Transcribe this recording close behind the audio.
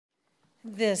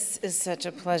This is such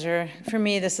a pleasure. For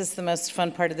me, this is the most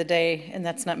fun part of the day, and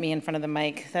that's not me in front of the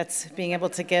mic. That's being able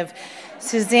to give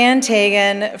Suzanne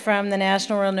Tegen from the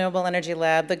National Renewable Energy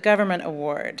Lab the Government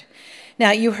Award. Now,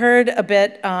 you heard a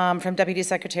bit from Deputy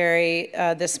Secretary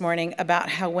this morning about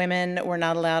how women were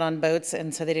not allowed on boats,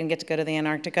 and so they didn't get to go to the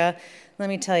Antarctica. Let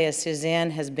me tell you,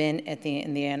 Suzanne has been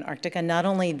in the Antarctica. Not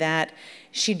only that,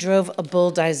 she drove a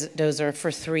bulldozer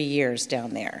for 3 years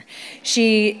down there.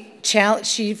 She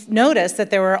noticed that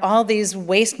there were all these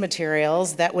waste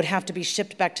materials that would have to be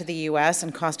shipped back to the US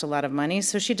and cost a lot of money.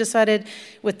 So she decided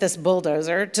with this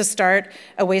bulldozer to start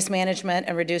a waste management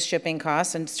and reduce shipping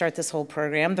costs and start this whole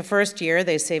program. The first year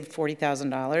they saved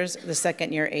 $40,000, the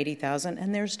second year $80,000,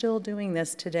 and they're still doing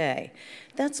this today.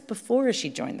 That's before she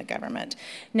joined the government.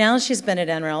 Now she's been at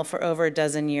NREL for over a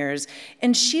dozen years,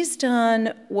 and she's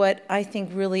done what I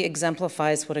think really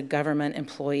exemplifies what a government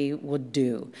employee would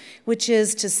do, which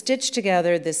is to stitch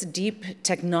together this deep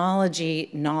technology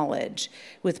knowledge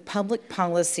with public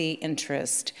policy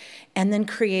interest and then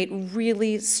create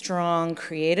really strong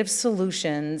creative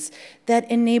solutions that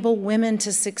enable women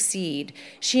to succeed.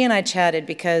 She and I chatted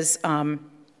because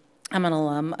I'm an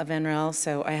alum of NREL,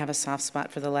 so I have a soft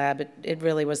spot for the lab. It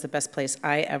really was the best place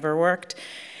I ever worked.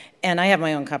 And I have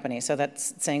my own company, so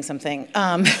that's saying something.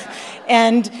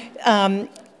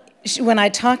 When I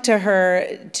talked to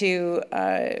her,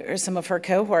 or some of her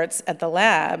cohorts at the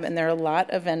lab, and there are a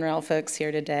lot of NREL folks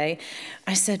here today,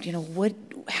 I said, you know,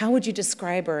 how would you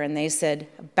describe her? And they said,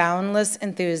 boundless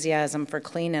enthusiasm for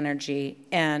clean energy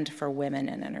and for women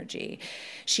in energy.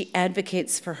 She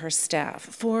advocates for her staff.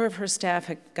 4 of her staff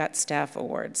have got staff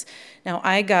awards. Now,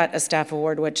 I got a staff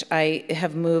award, which I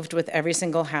have moved with every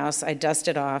single house. I dust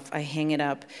it off, I hang it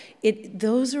up.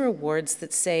 Those are awards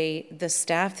that say the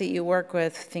staff that you work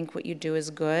with think what you do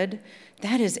is good.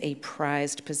 That is a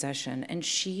prized possession, and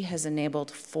she has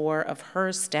enabled 4 of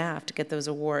her staff to get those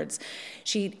awards.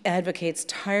 She advocates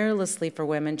tirelessly for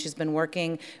women. She's been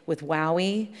working with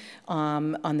WOWI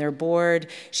on their board.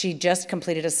 She just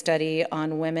completed a study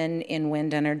on women in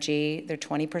wind energy. They're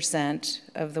 20%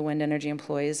 of the wind energy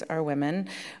employees are women,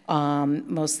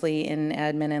 mostly in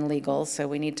admin and legal, so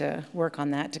we need to work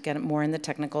on that to get it more in the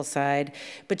technical side.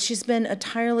 But she's been a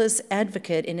tireless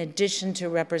advocate in addition to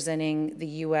representing the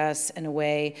US in a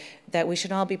way that we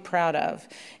should all be proud of.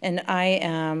 And I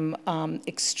am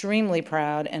extremely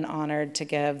proud and honored to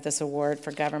give this award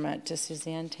for government to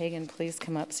Suzanne Tegen. Please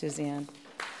come up, Suzanne.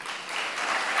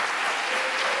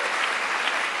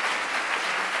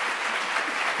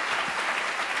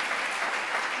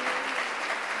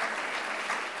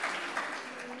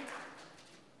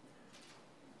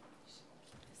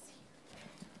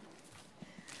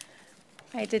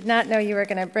 I did not know you were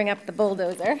going to bring up the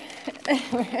bulldozer.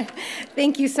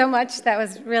 Thank you so much. That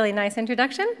was a really nice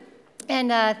introduction. And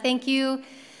thank you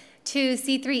to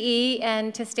C3E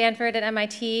and to Stanford and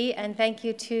MIT, and thank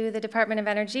you to the Department of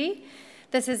Energy.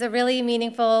 This is a really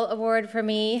meaningful award for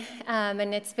me,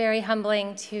 and it's very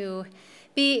humbling to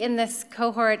be in this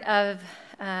cohort of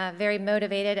very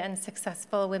motivated and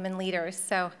successful women leaders.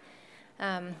 So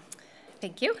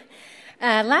thank you.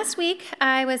 Last week,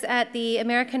 I was at the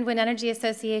American Wind Energy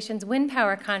Association's Wind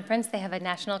Power Conference. They have a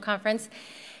national conference.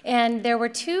 And there were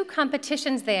 2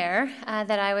 competitions there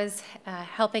that I was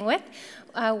helping with.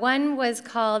 One was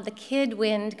called the Kid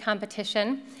Wind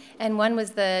Competition, and one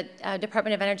was the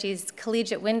Department of Energy's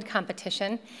Collegiate Wind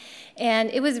Competition.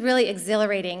 And it was really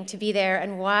exhilarating to be there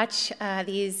and watch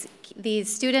these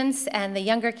students and the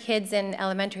younger kids in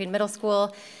elementary and middle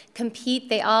school compete.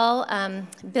 They all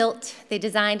they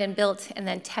designed and built and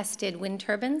then tested wind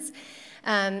turbines.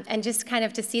 And just kind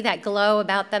of to see that glow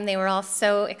about them, they were all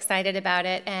so excited about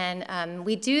it. And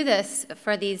we do this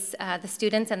for the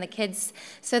students and the kids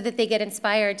so that they get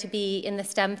inspired to be in the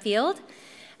STEM field.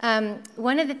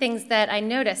 One of the things that I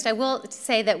noticed, I will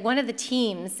say that one of the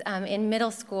teams in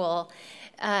middle school,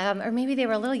 or maybe they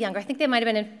were a little younger, I think they might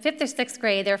have been in 5th or 6th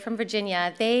grade, they're from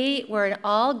Virginia, they were an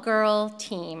all-girl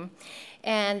team.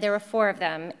 And there were 4 of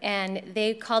them, and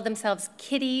they called themselves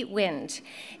Kitty Wind.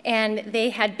 And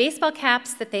they had baseball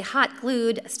caps that they hot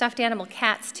glued stuffed animal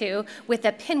cats to with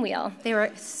a pinwheel. They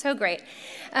were so great.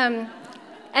 And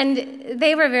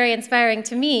they were very inspiring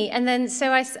to me. And then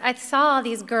so I saw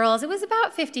these girls, it was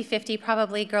about 50-50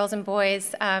 probably, girls and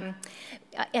boys,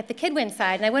 at the Kid Wind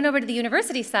side. And I went over to the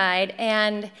university side,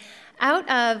 and Out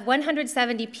of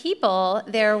 170 people,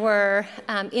 there were,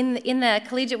 in the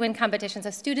collegiate wind competition, so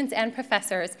students and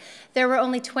professors, there were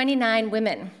only 29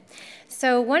 women.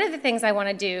 So one of the things I want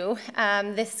to do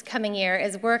this coming year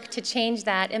is work to change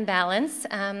that imbalance.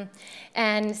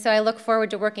 And so I look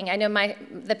forward to working. I know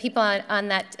the people on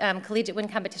that collegiate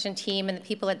wind competition team and the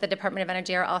people at the Department of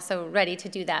Energy are also ready to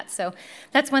do that. So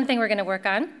that's one thing we're going to work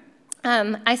on.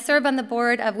 I serve on the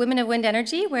board of Women of Wind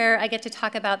Energy, where I get to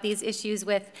talk about these issues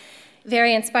with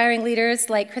very inspiring leaders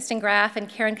like Kristen Graff and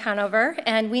Karen Conover,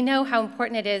 and we know how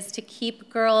important it is to keep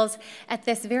girls at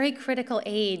this very critical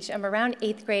age, around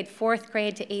 8th grade, 4th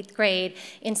grade to 8th grade,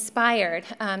 inspired.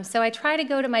 So I try to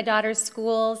go to my daughter's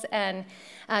schools and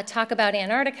talk about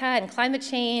Antarctica and climate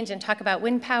change and talk about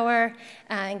wind power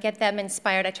and get them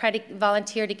inspired. I try to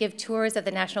volunteer to give tours of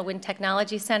the National Wind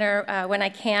Technology Center when I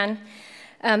can.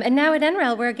 And now at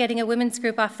NREL, we're getting a women's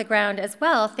group off the ground as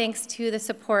well, thanks to the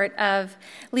support of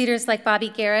leaders like Bobby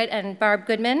Garrett and Barb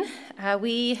Goodman.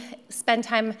 We spend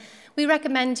time, we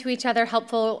recommend to each other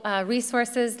helpful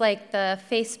resources like the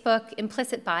Facebook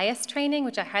implicit bias training,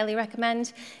 which I highly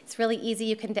recommend. It's really easy.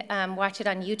 You can watch it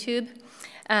on YouTube.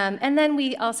 And then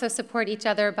we also support each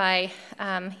other by,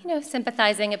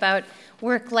 sympathizing about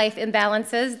work-life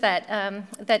imbalances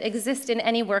that exist in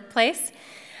any workplace.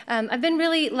 I've been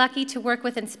really lucky to work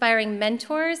with inspiring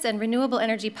mentors and renewable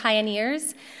energy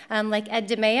pioneers like Ed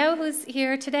DeMeo, who's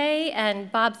here today,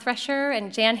 and Bob Thresher,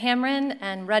 and Jan Hamrin,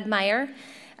 and Rudd Meyer.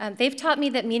 They've taught me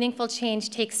that meaningful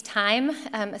change takes time,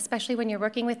 especially when you're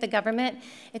working with the government.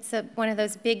 It's one of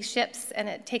those big ships, and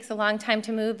it takes a long time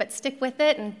to move, but stick with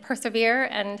it and persevere,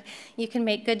 and you can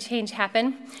make good change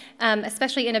happen.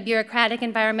 Especially in a bureaucratic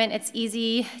environment, it's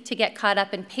easy to get caught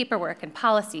up in paperwork and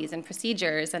policies and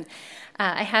procedures. And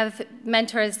I have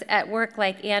mentors at work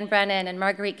like Ann Brennan and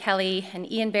Marguerite Kelly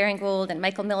and Ian Baring-Gould and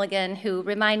Michael Milligan, who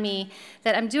remind me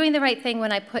that I'm doing the right thing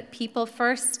when I put people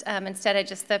first instead of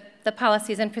just the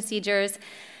policies and procedures.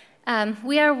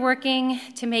 We are working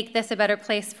to make this a better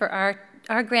place for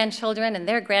our grandchildren and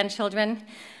their grandchildren.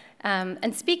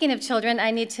 And speaking of children, I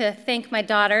need to thank my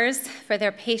daughters for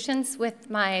their patience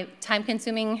with my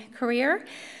time-consuming career.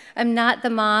 I'm not the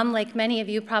mom, like many of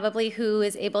you probably, who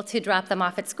is able to drop them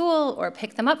off at school or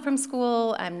pick them up from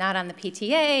school. I'm not on the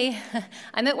PTA.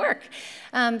 I'm at work.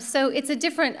 So it's a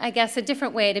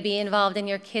different way to be involved in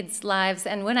your kids' lives.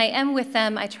 And when I am with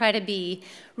them, I try to be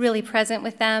really present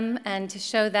with them and to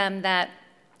show them that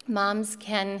moms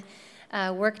can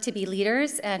work to be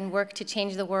leaders and work to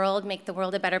change the world, make the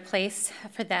world a better place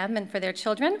for them and for their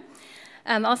children.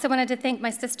 Also wanted to thank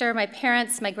my sister, my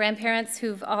parents, my grandparents,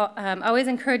 who've always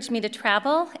encouraged me to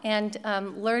travel and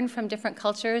learn from different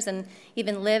cultures and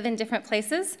even live in different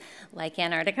places, like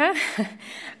Antarctica.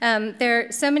 There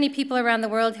are so many people around the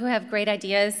world who have great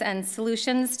ideas and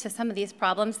solutions to some of these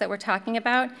problems that we're talking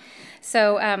about.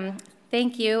 So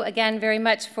thank you again very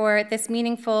much for this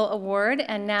meaningful award,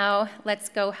 and now let's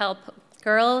go help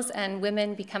girls and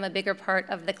women become a bigger part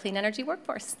of the clean energy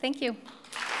workforce. Thank you.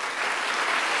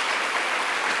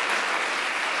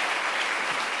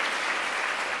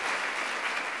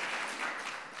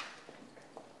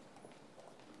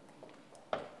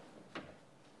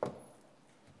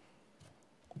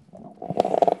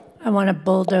 I want a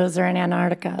bulldozer in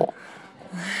Antarctica.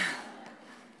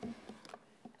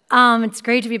 It's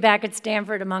great to be back at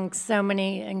Stanford among so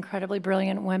many incredibly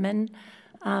brilliant women,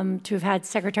 to have had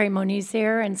Secretary Moniz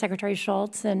here and Secretary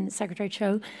Schultz and Secretary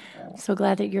Cho. So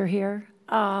glad that you're here.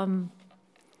 I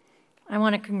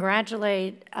want to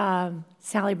congratulate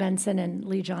Sally Benson and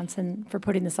Lee Johnson for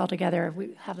putting this all together.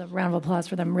 We have a round of applause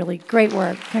for them. Really great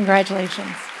work.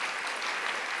 Congratulations.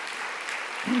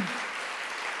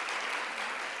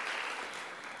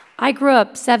 I grew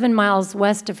up 7 miles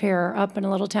west of here, up in a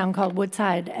little town called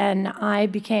Woodside, and I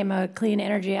became a clean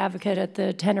energy advocate at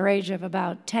the tender age of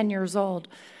about 10 years old.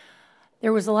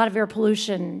 There was a lot of air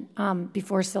pollution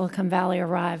before Silicon Valley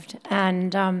arrived,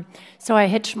 and so I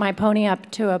hitched my pony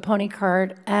up to a pony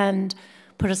cart and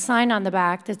put a sign on the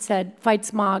back that said, "Fight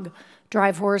smog,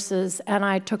 drive horses," and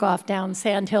I took off down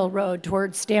Sand Hill Road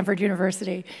towards Stanford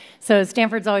University. So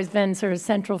Stanford's always been sort of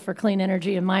central for clean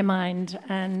energy in my mind,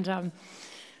 and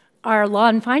our law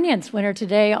and finance winner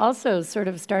today also sort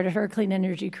of started her clean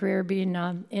energy career being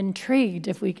intrigued,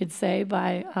 if we could say,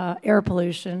 by air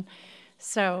pollution.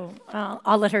 So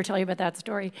I'll let her tell you about that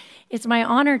story. It's my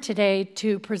honor today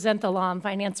to present the Law and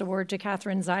Finance Award to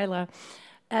Katherine Zyla.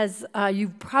 As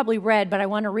you've probably read, but I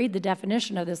want to read the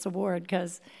definition of this award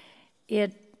because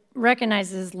it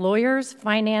recognizes lawyers,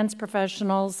 finance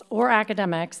professionals, or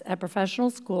academics at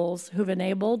professional schools who've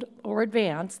enabled or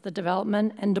advanced the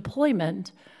development and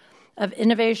deployment of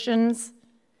innovations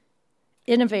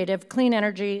innovative clean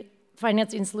energy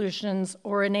financing solutions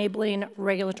or enabling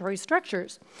regulatory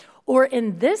structures. Or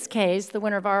in this case, the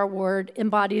winner of our award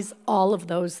embodies all of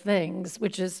those things,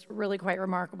 which is really quite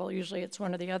remarkable. Usually it's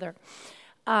one or the other.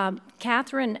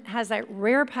 Katherine has that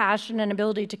rare passion and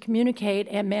ability to communicate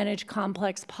and manage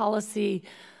complex policy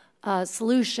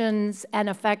solutions and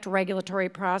affect regulatory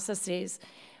processes.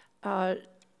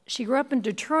 She grew up in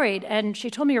Detroit, and she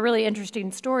told me a really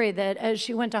interesting story that as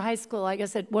she went to high school, I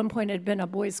guess at one point it had been a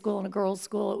boys' school and a girls'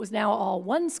 school. It was now all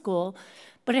one school,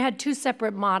 but it had two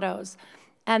separate mottos.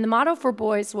 And the motto for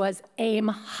boys was aim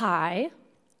high,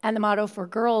 and the motto for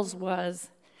girls was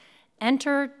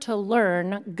enter to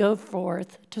learn, go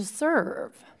forth to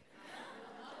serve.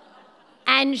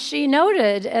 And she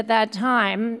noted at that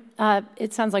time,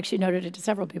 it sounds like she noted it to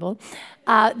several people,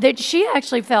 that she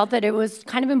actually felt that it was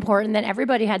kind of important that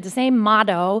everybody had the same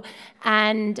motto.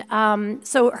 And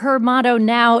so her motto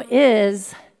now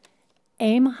is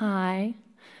aim high,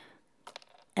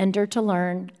 enter to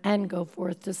learn, and go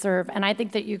forth to serve. And I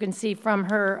think that you can see from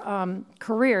her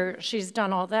career, she's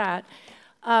done all that.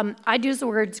 I'd use the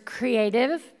words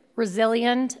creative,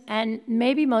 resilient, and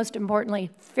maybe most importantly,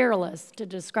 fearless to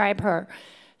describe her.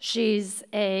 She's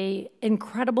an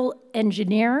incredible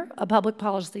engineer, a public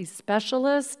policy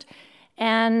specialist,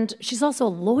 and she's also a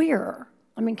lawyer.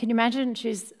 I mean, can you imagine?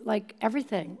 She's like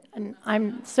everything, and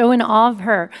I'm so in awe of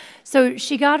her. So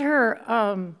she got her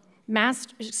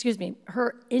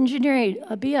her engineering,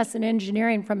 a BS in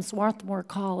engineering from Swarthmore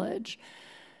College.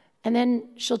 And then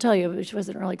she'll tell you she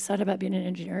wasn't really excited about being an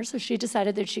engineer, so she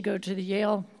decided that she'd go to the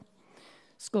Yale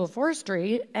School of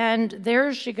Forestry, and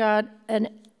there she got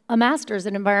a master's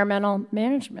in environmental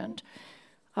management.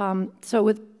 So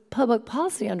with public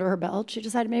policy under her belt, she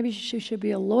decided maybe she should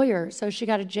be a lawyer. So she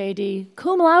got a JD,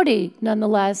 cum laude,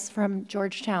 nonetheless, from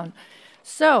Georgetown.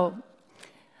 So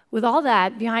with all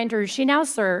that behind her, she now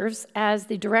serves as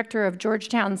the director of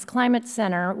Georgetown's Climate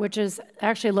Center, which is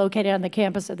actually located on the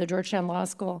campus of the Georgetown Law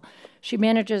School. She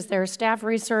manages their staff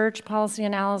research, policy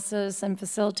analysis, and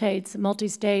facilitates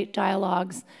multi-state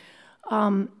dialogues.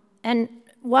 And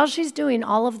while she's doing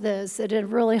all of this at a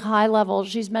really high level,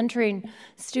 she's mentoring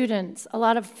students, a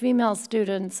lot of female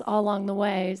students all along the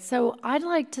way. So I'd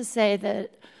like to say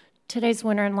that today's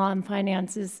winner in law and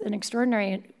finance is an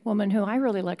extraordinary woman who I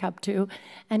really look up to.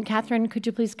 And Katherine, could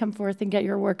you please come forth and get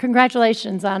your award?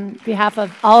 Congratulations on behalf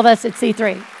of all of us at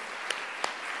C3.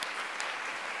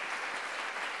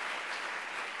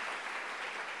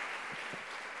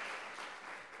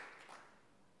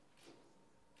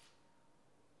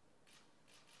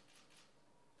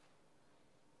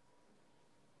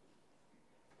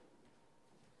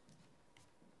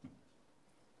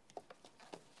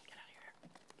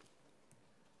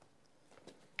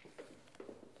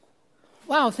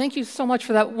 Wow, thank you so much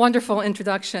for that wonderful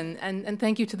introduction, and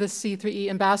thank you to the C3E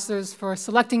ambassadors for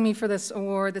selecting me for this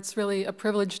award. It's really a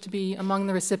privilege to be among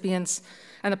the recipients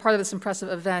and a part of this impressive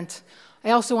event.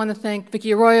 I also want to thank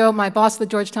Vicki Arroyo, my boss at the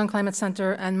Georgetown Climate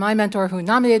Center, and my mentor who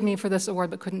nominated me for this award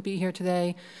but couldn't be here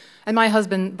today, and my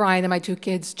husband, Brian, and my two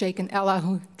kids, Jake and Ella,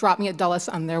 who dropped me at Dulles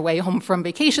on their way home from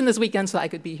vacation this weekend so I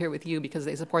could be here with you because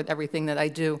they support everything that I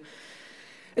do.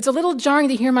 It's a little jarring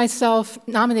to hear myself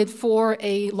nominated for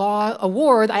a law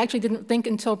award. I actually didn't think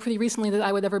until pretty recently that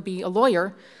I would ever be a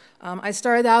lawyer. I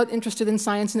started out interested in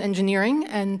science and engineering,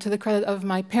 and to the credit of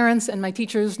my parents and my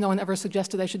teachers, no one ever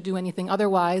suggested I should do anything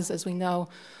otherwise. As we know,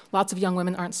 lots of young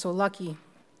women aren't so lucky.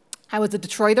 I was a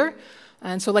Detroiter,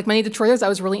 and so like many Detroiters, I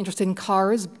was really interested in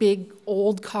cars, big,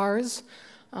 old cars.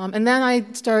 And then I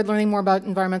started learning more about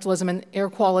environmentalism and air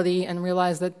quality and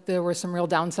realized that there were some real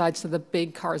downsides to the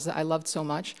big cars that I loved so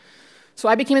much. So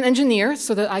I became an engineer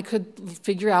so that I could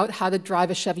figure out how to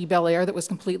drive a Chevy Bel Air that was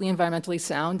completely environmentally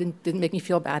sound and didn't make me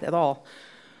feel bad at all.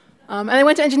 And I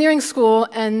went to engineering school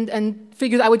and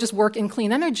figured I would just work in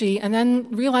clean energy, and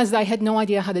then realized that I had no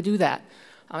idea how to do that.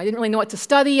 I didn't really know what to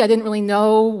study. I didn't really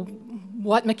know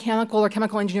what mechanical or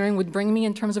chemical engineering would bring me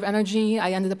in terms of energy.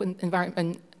 I ended up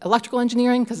in electrical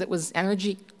engineering because it was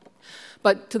energy.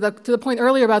 But to the point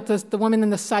earlier about the women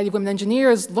in the Society of Women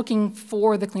Engineers looking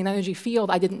for the clean energy field,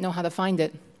 I didn't know how to find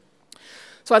it.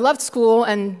 So I left school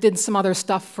and did some other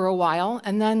stuff for a while,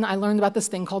 and then I learned about this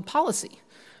thing called policy.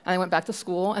 And I went back to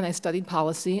school and I studied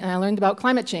policy, and I learned about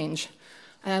climate change.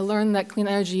 And I learned that clean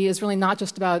energy is really not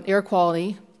just about air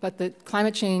quality, but that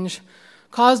climate change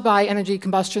caused by energy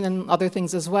combustion and other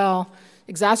things as well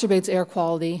exacerbates air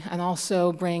quality and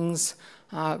also brings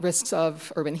risks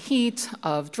of urban heat,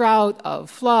 of drought, of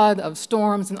flood, of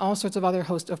storms, and all sorts of other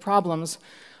host of problems.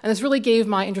 And this really gave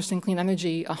my interest in clean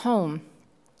energy a home.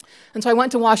 And so I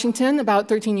went to Washington about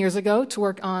 13 years ago to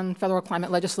work on federal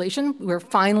climate legislation. We're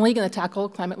finally going to tackle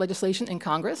climate legislation in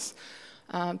Congress.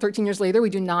 13 years later, we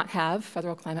do not have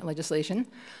federal climate legislation.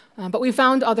 But we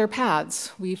found other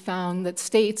paths. We found that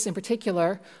states, in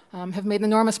particular, have made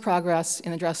enormous progress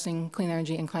in addressing clean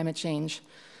energy and climate change.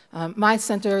 My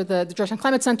center, the Georgetown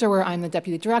Climate Center, where I'm the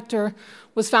deputy director,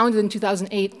 was founded in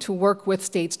 2008 to work with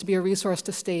states, to be a resource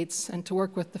to states, and to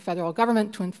work with the federal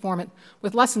government to inform it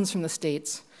with lessons from the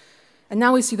states. And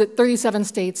now we see that 37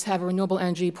 states have a renewable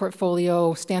energy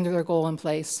portfolio standard or goal in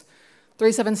place.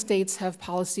 37 states have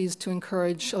policies to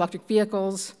encourage electric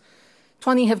vehicles.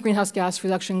 20 have greenhouse gas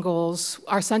reduction goals.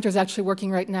 Our center is actually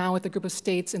working right now with a group of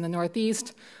states in the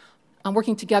Northeast,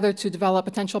 working together to develop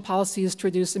potential policies to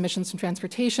reduce emissions from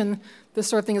transportation. This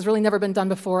sort of thing has really never been done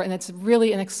before, and it's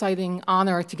really an exciting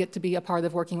honor to get to be a part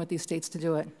of working with these states to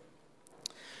do it.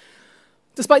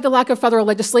 Despite the lack of federal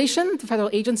legislation, the federal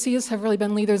agencies have really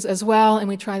been leaders as well, and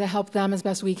we try to help them as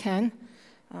best we can.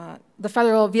 The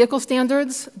federal vehicle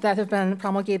standards that have been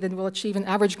promulgated will achieve an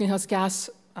average greenhouse gas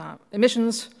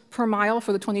emissions per mile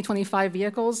for the 2025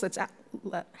 vehicles. That's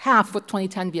half what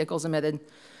 2010 vehicles emitted.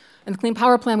 And the Clean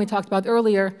Power Plan we talked about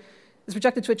earlier is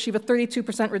projected to achieve a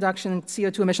 32% reduction in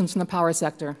CO2 emissions from the power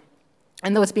sector.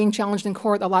 And though it's being challenged in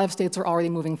court, a lot of states are already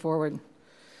moving forward.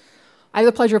 I have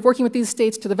the pleasure of working with these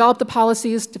states to develop the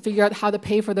policies, to figure out how to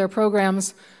pay for their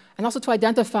programs, and also to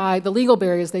identify the legal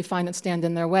barriers they find that stand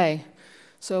in their way.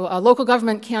 So a local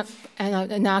government can't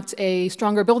enact a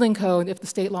stronger building code if the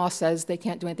state law says they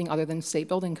can't do anything other than state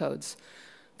building codes.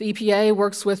 The EPA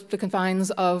works with the confines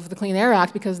of the Clean Air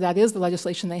Act because that is the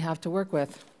legislation they have to work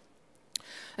with.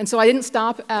 And so I didn't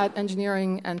stop at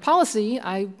engineering and policy.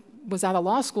 I was at a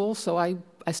law school, so I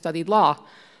studied law.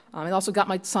 I also got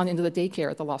my son into the daycare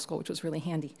at the law school, which was really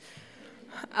handy.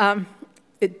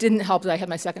 It didn't help that I had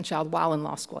my second child while in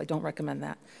law school. I don't recommend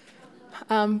that.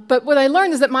 But what I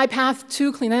learned is that my path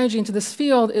to clean energy into this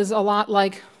field is a lot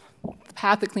like the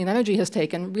path that clean energy has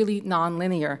taken, really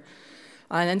nonlinear.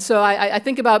 And so I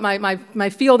think about my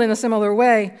field in a similar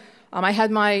way. I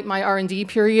had my R&D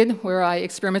period where I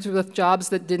experimented with jobs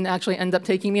that didn't actually end up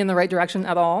taking me in the right direction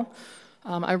at all.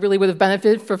 I really would have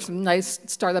benefited from some nice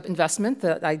startup investment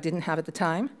that I didn't have at the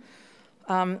time.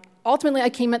 Ultimately, I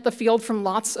came at the field from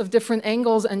lots of different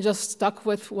angles and just stuck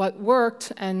with what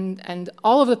worked, and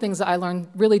all of the things that I learned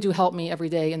really do help me every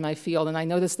day in my field, and I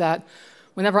notice that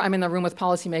whenever I'm in a room with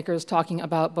policymakers talking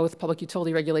about both public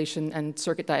utility regulation and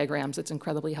circuit diagrams, it's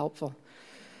incredibly helpful.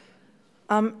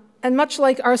 And much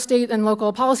like our state and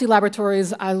local policy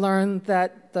laboratories, I learned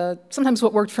that sometimes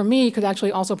what worked for me could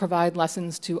actually also provide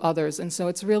lessons to others, and so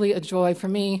it's really a joy for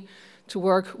me to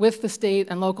work with the state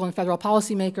and local and federal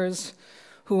policymakers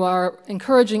who are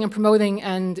encouraging and promoting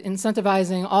and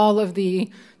incentivizing all of the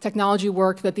technology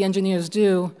work that the engineers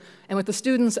do, and with the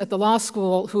students at the law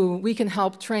school who we can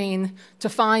help train to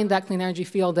find that clean energy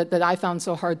field that I found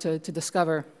so hard to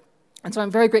discover. And so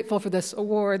I'm very grateful for this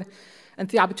award and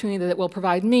the opportunity that it will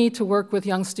provide me to work with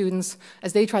young students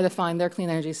as they try to find their clean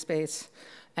energy space.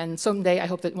 And someday I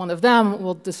hope that one of them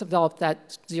will develop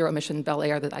that zero-emission Bel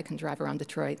Air that I can drive around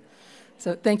Detroit.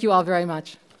 So thank you all very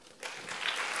much.